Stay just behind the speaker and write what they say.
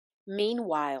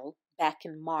Meanwhile, back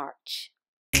in March.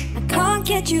 I can't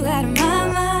get you out of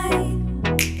my mind.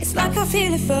 It's like I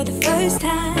feel it for the first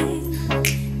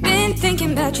time. Been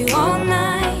thinking about you all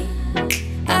night.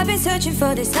 I've been searching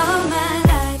for this all my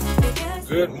life.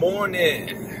 Good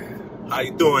morning. How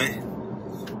you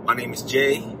doing? My name is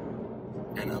Jay,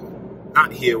 and I'm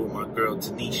not here with my girl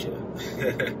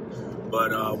Tinesha.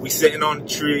 But we sitting on the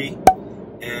tree,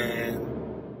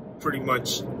 and pretty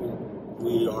much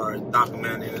we are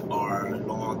documenting our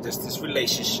long distance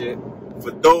relationship for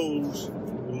those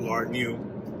who are new,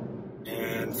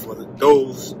 and for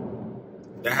those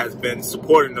that has been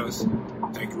supporting us.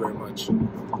 Thank you very much.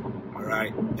 All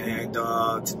right, and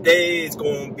today's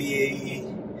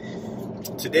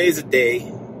a day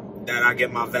that I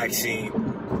get my vaccine.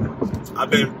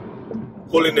 I've been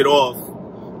pulling it off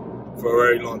for a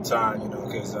very long time,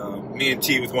 because me and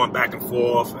T was going back and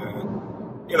forth, and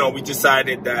we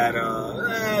decided that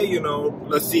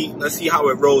let's see how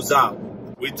it rolls out.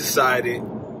 We decided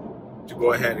to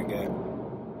go ahead and get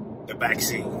the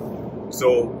vaccine.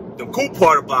 So the cool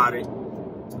part about it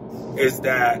is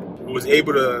that we was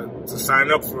able to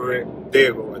sign up for it a day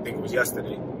ago. I think it was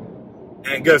yesterday.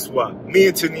 And guess what? Me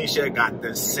and Tinesha got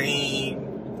the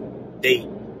same date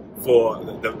for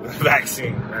the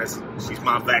vaccine. She's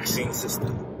my vaccine sister.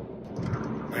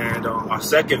 And our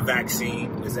second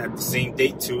vaccine is at the same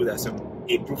date too. That's on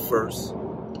April 1st.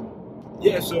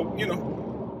 Yeah, so,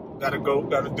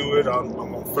 gotta do it.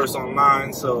 I'm first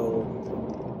online, so,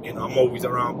 I'm always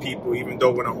around people, even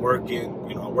though when I'm working,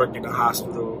 I work in the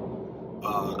hospital.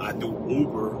 I do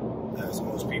Uber, as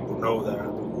most people know that I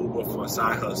do Uber for a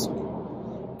side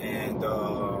hustle. And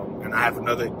I have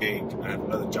another gig. I have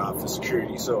another job for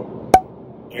security. So,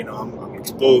 I'm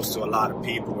exposed to a lot of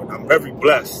people, and I'm very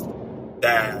blessed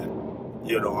that,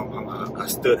 I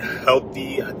stood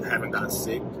healthy. I haven't gotten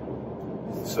sick.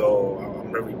 So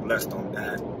I'm very blessed on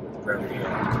that. Very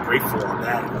grateful on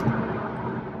that.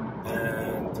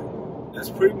 And that's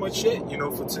pretty much it,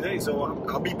 for today. So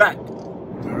I'll be back.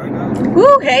 All right, guys.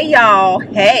 Woo, hey, y'all.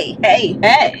 Hey.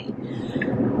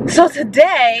 So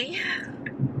today,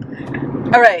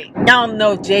 all right, y'all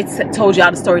know if Jay told y'all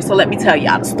the story, so let me tell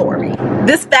y'all the story.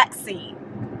 This vaccine,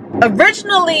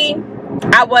 originally,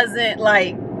 I wasn't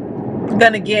like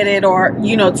gonna get it or,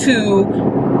 too,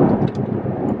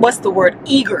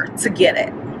 eager to get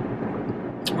it.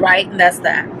 Right? And that's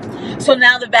that. So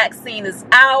now the vaccine is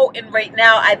out, and right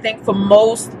now I think for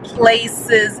most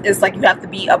places it's like you have to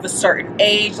be of a certain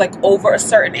age, like over a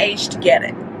certain age to get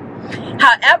it.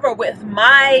 However, with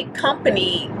my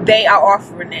company, they are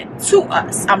offering it to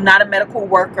us. I'm not a medical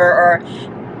worker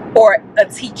or a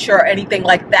teacher or anything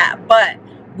like that, but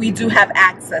we do have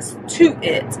access to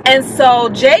it. And so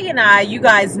Jay and I, you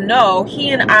guys know, he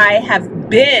and I have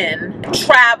been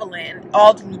traveling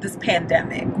all through this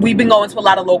pandemic. We've been going to a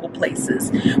lot of local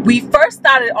places. We first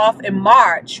started off in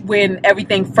March when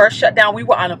everything first shut down. We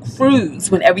were on a cruise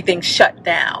when everything shut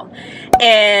down.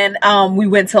 And we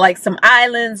went to like some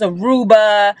islands,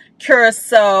 Aruba,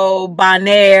 Curacao,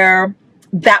 Bonaire.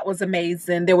 That was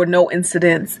amazing. There were no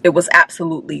incidents. It was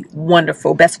absolutely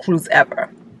wonderful. Best cruise ever.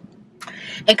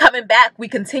 And coming back, we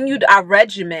continued our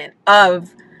regimen of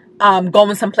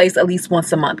going someplace at least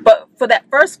once a month. But for that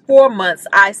first 4 months,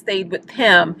 I stayed with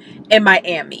him in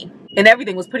Miami. And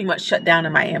everything was pretty much shut down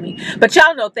in Miami. But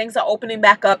y'all know things are opening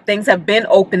back up. Things have been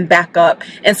opened back up.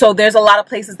 And so there's a lot of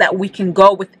places that we can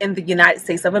go within the United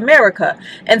States of America.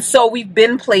 And so we've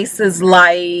been places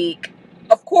like,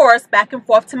 of course, back and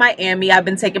forth to Miami. I've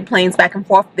been taking planes back and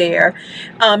forth there.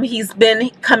 He's been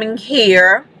coming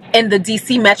here in the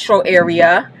DC metro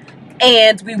area,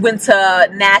 and we went to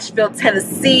Nashville,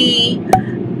 Tennessee.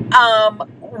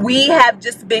 We have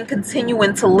just been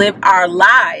continuing to live our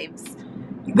lives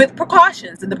with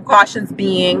precautions, and the precautions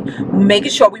being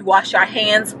making sure we wash our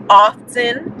hands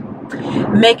often,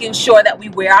 making sure that we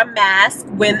wear our mask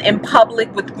when in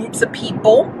public with groups of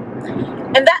people,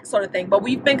 and that sort of thing. But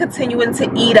we've been continuing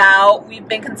to eat out. We've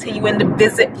been continuing to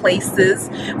visit places.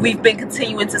 We've been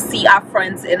continuing to see our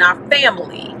friends and our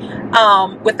family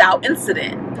without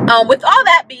incident. With all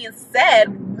that being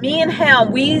said, me and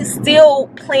him, we still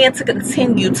plan to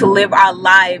continue to live our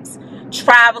lives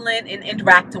traveling and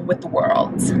interacting with the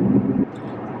world.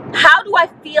 How do I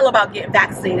feel about getting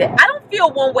vaccinated? I don't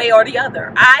feel one way or the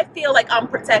other. I feel like I'm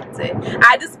protected.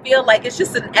 I just feel like it's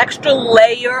just an extra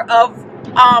layer of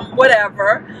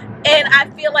whatever, and I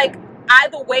feel like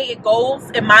either way it goes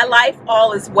in my life,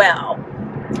 all is well,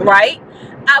 right?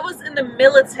 I was in the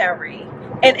military,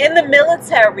 and in the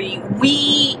military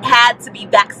we had to be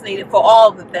vaccinated for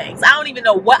all the things. I don't even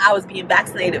know what I was being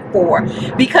vaccinated for,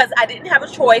 because I didn't have a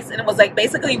choice, and it was like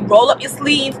basically roll up your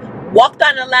sleeves, walked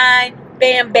on the line,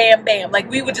 bam, bam, bam. Like,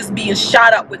 we were just being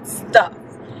shot up with stuff.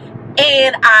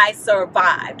 And I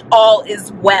survived. All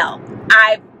is well.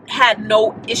 I've had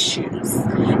no issues.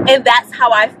 And that's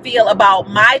how I feel about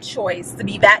my choice to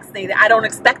be vaccinated. I don't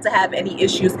expect to have any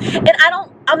issues. And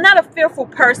I'm not a fearful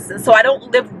person, so I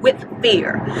don't live with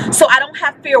fear. So I don't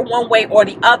have fear one way or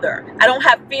the other. I don't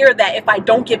have fear that if I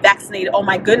don't get vaccinated, oh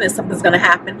my goodness, something's going to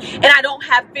happen. And I don't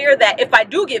have fear that if I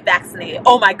do get vaccinated,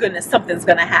 oh my goodness, something's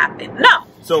going to happen. No.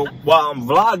 So while I'm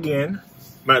vlogging,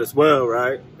 might as well,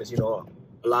 right? Because, you know,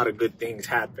 a lot of good things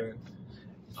happen.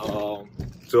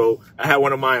 So I had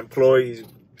one of my employees,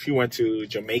 she went to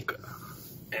Jamaica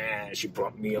and she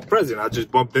brought me a present. I just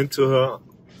bumped into her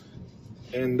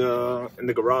in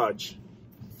the garage.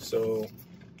 So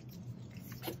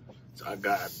I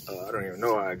got, I don't even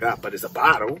know what I got, but it's a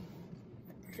bottle,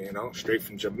 you know, straight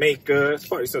from Jamaica. It's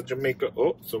probably some Jamaica.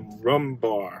 Oh, some rum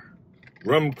bar,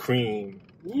 rum cream.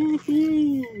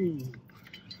 Woohoo!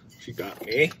 She got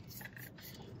me.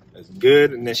 That's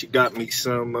good. And then she got me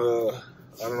some, I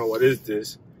don't know, what is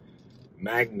this?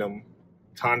 Magnum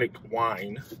tonic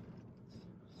wine.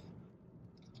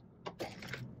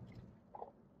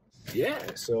 Yeah,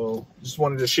 so just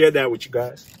wanted to share that with you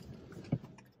guys.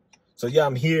 So yeah,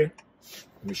 I'm here.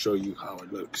 Let me show you how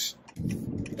it looks.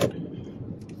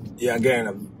 Yeah, I'm getting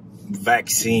a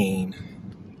vaccine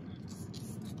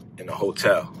in a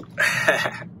hotel.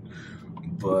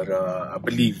 But I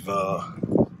believe look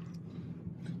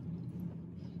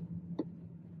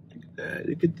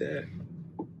at that.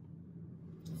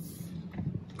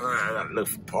 I gotta look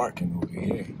for parking over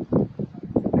here.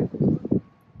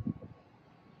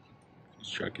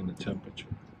 Just checking the temperature.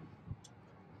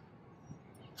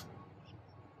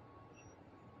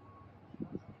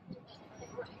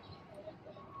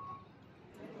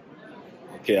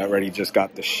 Okay, I already just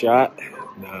got the shot.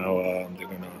 Now they're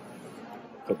gonna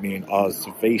put me in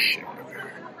observation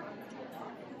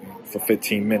for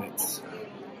 15 minutes.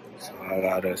 So I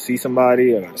gotta see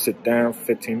somebody, I gotta sit down for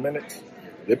 15 minutes.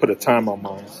 They put a time on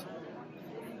mine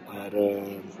at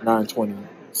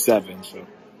 9:27, so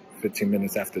 15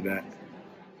 minutes after that,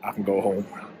 I can go home.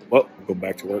 Well, go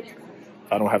back to work.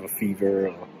 If I don't have a fever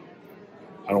or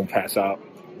I don't pass out,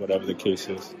 whatever the case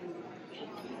is.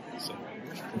 So,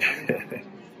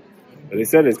 but they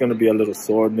said it's gonna be a little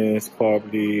soreness,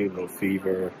 probably a little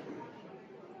fever.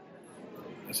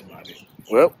 That's about it.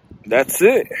 Well, that's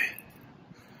it.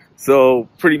 So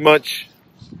pretty much,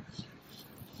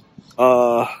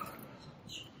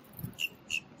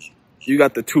 you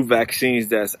got the 2 vaccines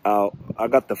that's out. I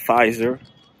got the Pfizer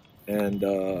and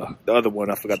the other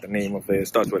one, I forgot the name of it. It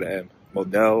starts with an M,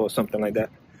 Model or something like that.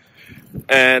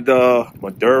 And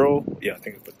Maduro, yeah, I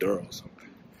think it's Maduro or something.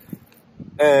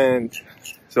 And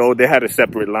so they had a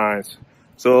separate lines.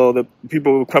 So the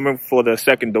people coming for the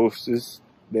second doses,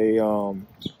 they a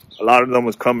lot of them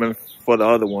was coming for the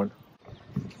other one.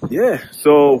 Yeah,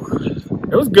 so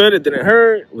it was good. It didn't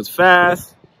hurt. It was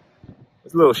fast.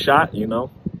 It's a little shot, you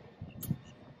know.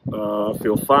 I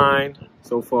feel fine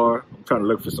so far. I'm trying to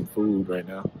look for some food right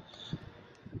now.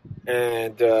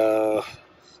 And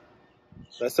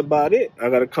that's about it. I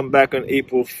got to come back on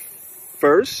April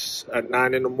 1st at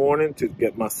 9 in the morning to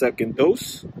get my second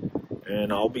dose.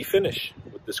 And I'll be finished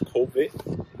with this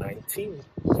COVID-19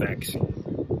 vaccine.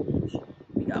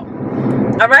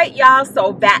 All right, y'all.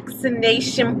 So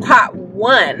vaccination part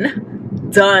 1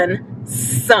 done,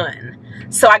 son.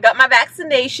 So I got my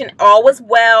vaccination. All was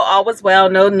well. All was well.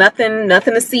 No, nothing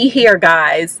to see here,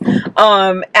 guys.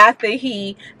 After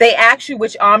they ask you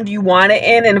which arm do you want it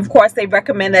in, and of course they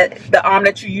recommend that the arm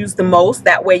that you use the most.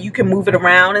 That way you can move it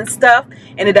around and stuff,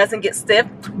 and it doesn't get stiff.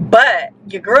 But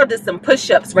your girl did some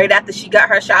push-ups right after she got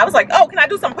her shot. I was like, oh, can I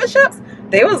do some push-ups?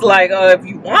 They was like, if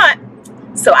you want.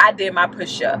 So I did my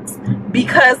push-ups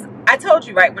because I told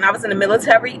you, right, when I was in the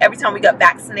military, every time we got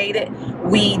vaccinated,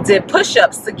 we did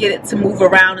push-ups to get it to move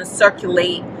around and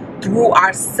circulate through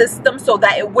our system so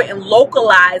that it wouldn't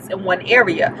localize in one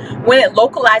area. When it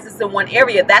localizes in one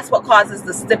area, that's what causes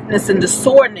the stiffness and the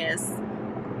soreness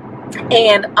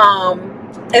and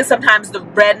sometimes the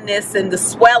redness and the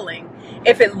swelling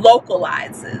if it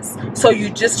localizes. So you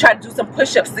just try to do some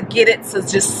push-ups to get it to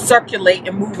just circulate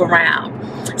and move around.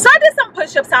 So I did some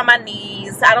push-ups on my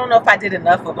knees. I don't know if I did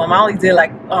enough of them. I only did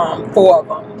like 4 of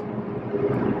them.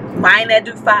 Why didn't I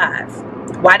do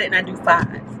 5? Why didn't I do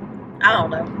 5? I don't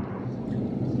know.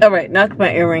 All right, knock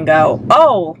my earring out.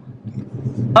 Oh,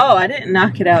 I didn't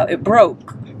knock it out. It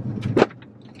broke.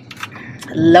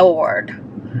 Lord.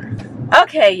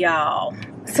 Okay, y'all.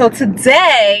 So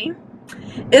today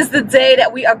is the day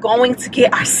that we are going to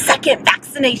get our second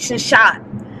vaccination shot.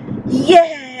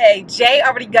 Yeah. Okay, Jay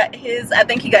already got his. I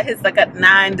think he got his like at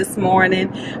 9 this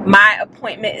morning. My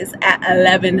appointment is at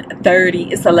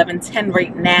 11:30. It's 11:10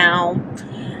 right now.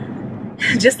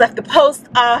 Just left the post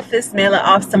office, mailing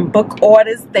off some book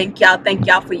orders. Thank y'all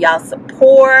for y'all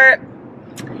support.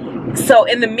 So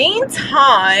in the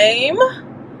meantime,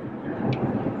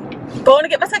 going to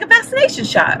get my second vaccination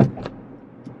shot.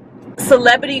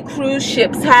 Celebrity Cruise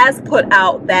Ships has put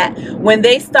out that when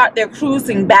they start their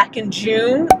cruising back in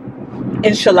June,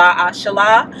 inshallah,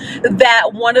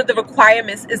 that one of the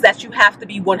requirements is that you have to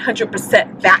be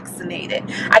 100% vaccinated.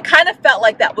 I kind of felt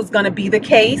like that was going to be the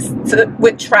case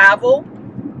with travel,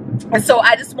 and so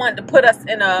I just wanted to put us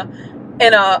in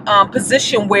a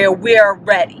position where we're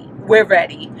ready. We're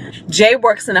ready. Jay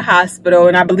works in a hospital,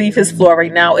 and I believe his floor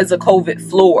right now is a COVID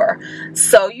floor.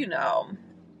 So, you know,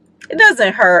 it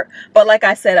doesn't hurt. But like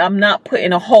I said, I'm not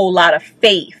putting a whole lot of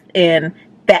faith in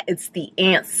that it's the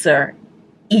answer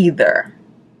either.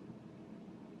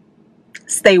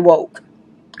 Stay woke.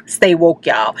 Stay woke,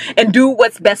 y'all. And do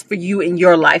what's best for you in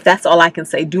your life. That's all I can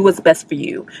say. Do what's best for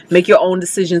you. Make your own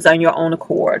decisions on your own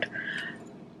accord.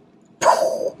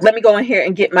 Let me go in here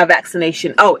and get my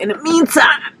vaccination. Oh, in the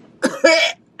meantime,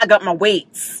 I got my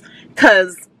weights.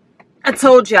 Because I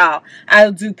told y'all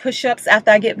I'll do push-ups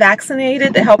after I get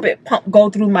vaccinated to help it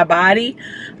go through my body.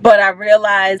 But I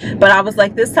realized, but I was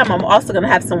like, this time I'm also going to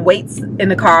have some weights in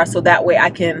the car so that way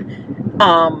I can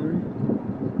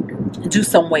do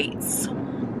some weights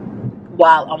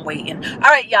while I'm waiting. All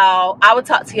right, y'all. I will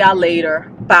talk to y'all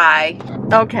later. Bye.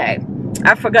 Okay.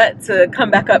 I forgot to come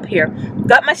back up here.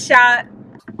 Got my shot.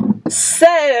 So,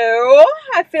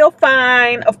 I feel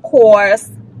fine, of course.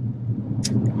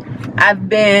 I've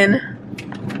been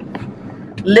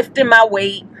lifting my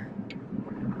weight,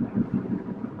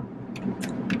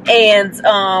 and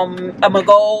I'm gonna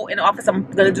go in the office. I'm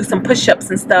gonna do some push-ups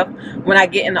and stuff. When I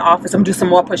get in the office, I'm gonna do some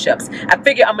more push-ups. I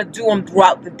figure I'm gonna do them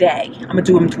throughout the day. I'm gonna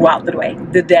do them throughout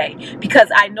the day, because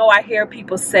I know I hear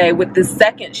people say with the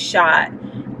second shot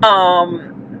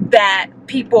that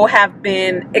people have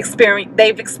been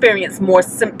they've experienced more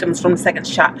symptoms from the second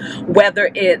shot, whether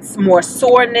it's more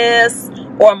soreness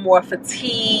or more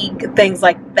fatigue, things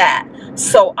like that.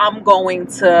 So I'm going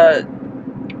to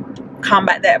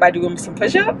combat that by doing some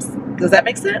push-ups. Does that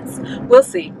make sense? We'll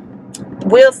see.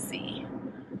 We'll see.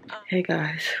 Hey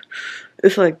guys,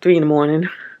 it's like 3 in the morning,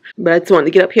 but I just wanted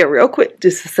to get up here real quick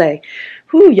just to say,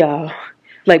 whoo, y'all,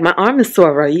 like my arm is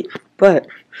sore, right? But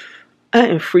I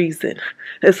am freezing.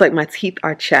 It's like my teeth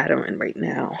are chattering right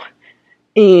now.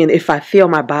 And if I feel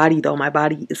my body though, my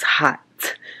body is hot.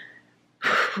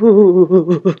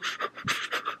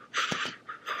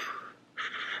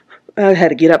 I had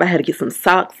to get up. I had to get some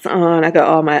socks on. I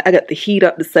got the heat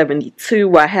up to 72.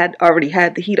 Well, I already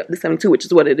had the heat up to 72, which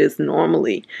is what it is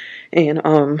normally. And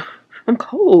I'm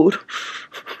cold.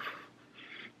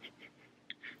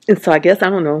 And so I guess, I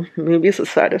don't know, maybe it's a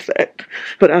side effect,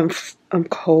 but I'm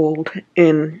cold,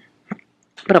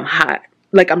 but I'm hot.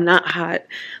 Like, I'm not hot.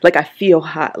 Like, I feel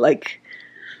hot. Like,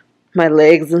 my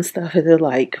legs and stuff, they're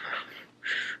like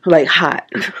hot.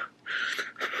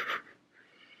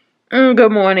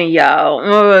 Good morning, y'all.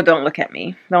 Oh, don't look at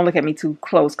me. Don't look at me too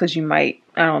close, because you might,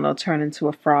 I don't know, turn into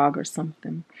a frog or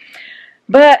something.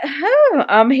 But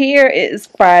I'm here. It is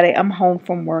Friday. I'm home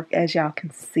from work. As y'all can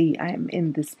see, I am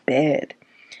in this bed.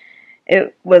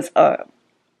 It wasn't a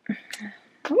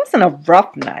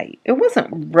rough night. It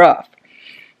wasn't rough.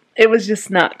 It was just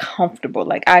not comfortable.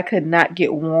 Like, I could not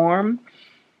get warm.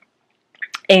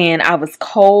 And I was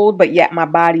cold, but yet my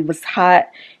body was hot.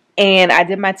 And I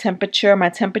did my temperature. My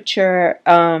temperature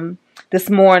this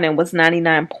morning was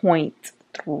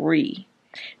 99.3.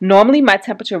 Normally my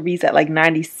temperature reads at like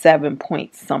 97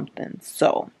 point something.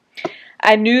 So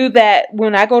I knew that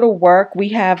when I go to work, we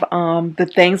have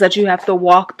the things that you have to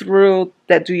walk through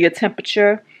that do your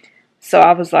temperature. So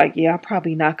I was like, yeah, I'm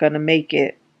probably not going to make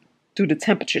it through the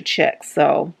temperature check.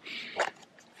 So,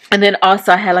 and then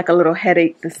also I had like a little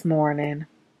headache this morning.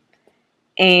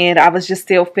 And I was just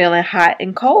still feeling hot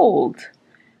and cold.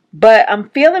 But I'm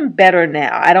feeling better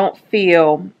now. I don't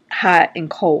feel hot and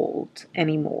cold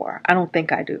anymore. I don't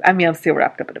think I do. I mean, I'm still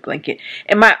wrapped up in a blanket.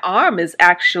 And my arm is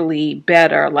actually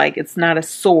better. Like, it's not as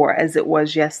sore as it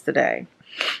was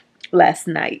last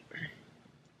night.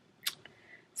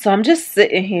 So I'm just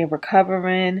sitting here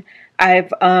recovering. I've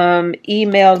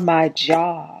emailed my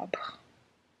job.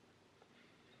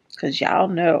 Because y'all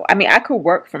know, I mean, I could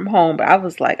work from home, but I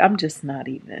was like, I'm just not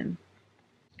even.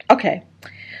 Okay.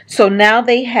 So now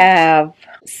they have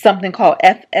something called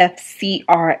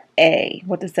FFCRA.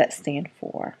 What does that stand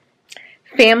for?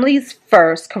 Families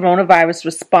First Coronavirus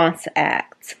Response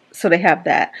Act. So they have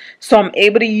that. So I'm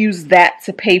able to use that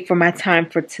to pay for my time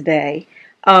for today.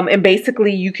 And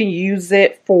basically you can use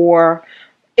it for,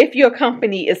 if your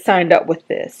company is signed up with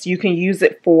this, you can use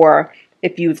it for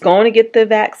if you was going to get the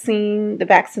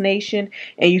vaccination,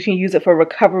 and you can use it for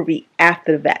recovery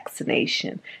after the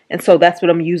vaccination. And so that's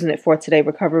what I'm using it for today,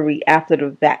 recovery after the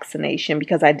vaccination,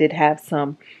 because I did have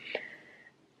some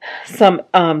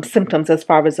symptoms as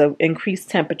far as an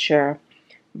increased temperature,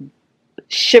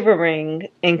 shivering,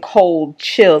 and cold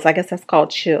chills. I guess that's called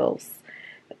chills.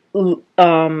 Did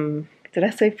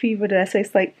I say fever? Did I say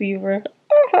slight fever?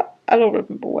 I don't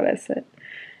remember what I said.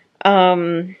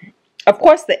 Of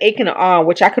course, the ache in the arm,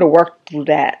 which I could have worked through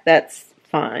that. That's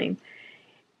fine.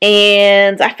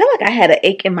 And I feel like I had an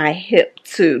ache in my hip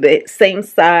too. The same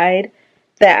side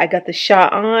that I got the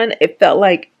shot on, it felt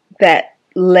like that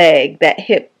leg, that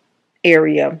hip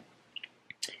area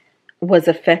was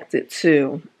affected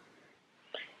too.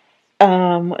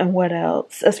 And what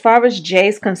else? As far as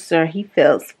Jay's concerned, he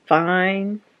feels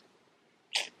fine.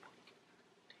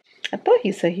 I thought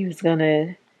he said he was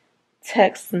gonna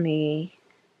text me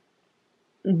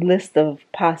list of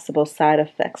possible side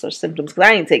effects or symptoms, because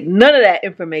I didn't take none of that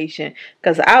information,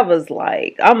 because I was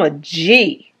like, I'm a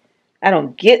G. I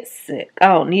don't get sick. I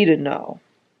don't need to know.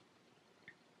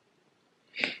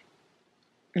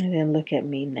 And then look at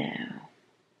me now.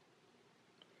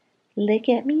 Look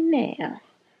at me now.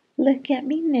 Look at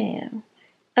me now.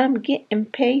 I'm getting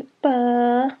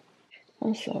paper.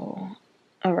 Also,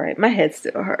 alright, my head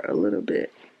still hurt a little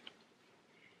bit.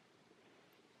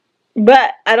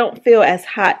 But I don't feel as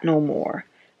hot no more.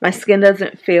 My skin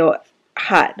doesn't feel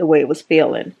hot the way it was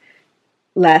feeling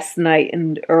last night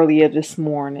and earlier this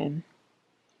morning.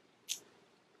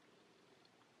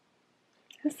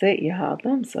 That's it, y'all.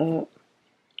 Thumbs up.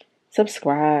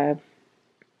 Subscribe.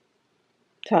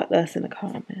 Talk to us in the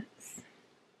comments.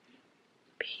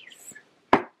 Peace.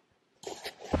 I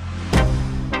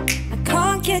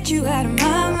can't get you out of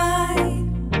my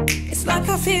mind. It's like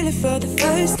I feel it for the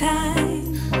first time.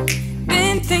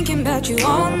 Been thinking about you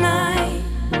all night.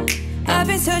 I've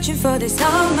been searching for this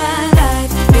all my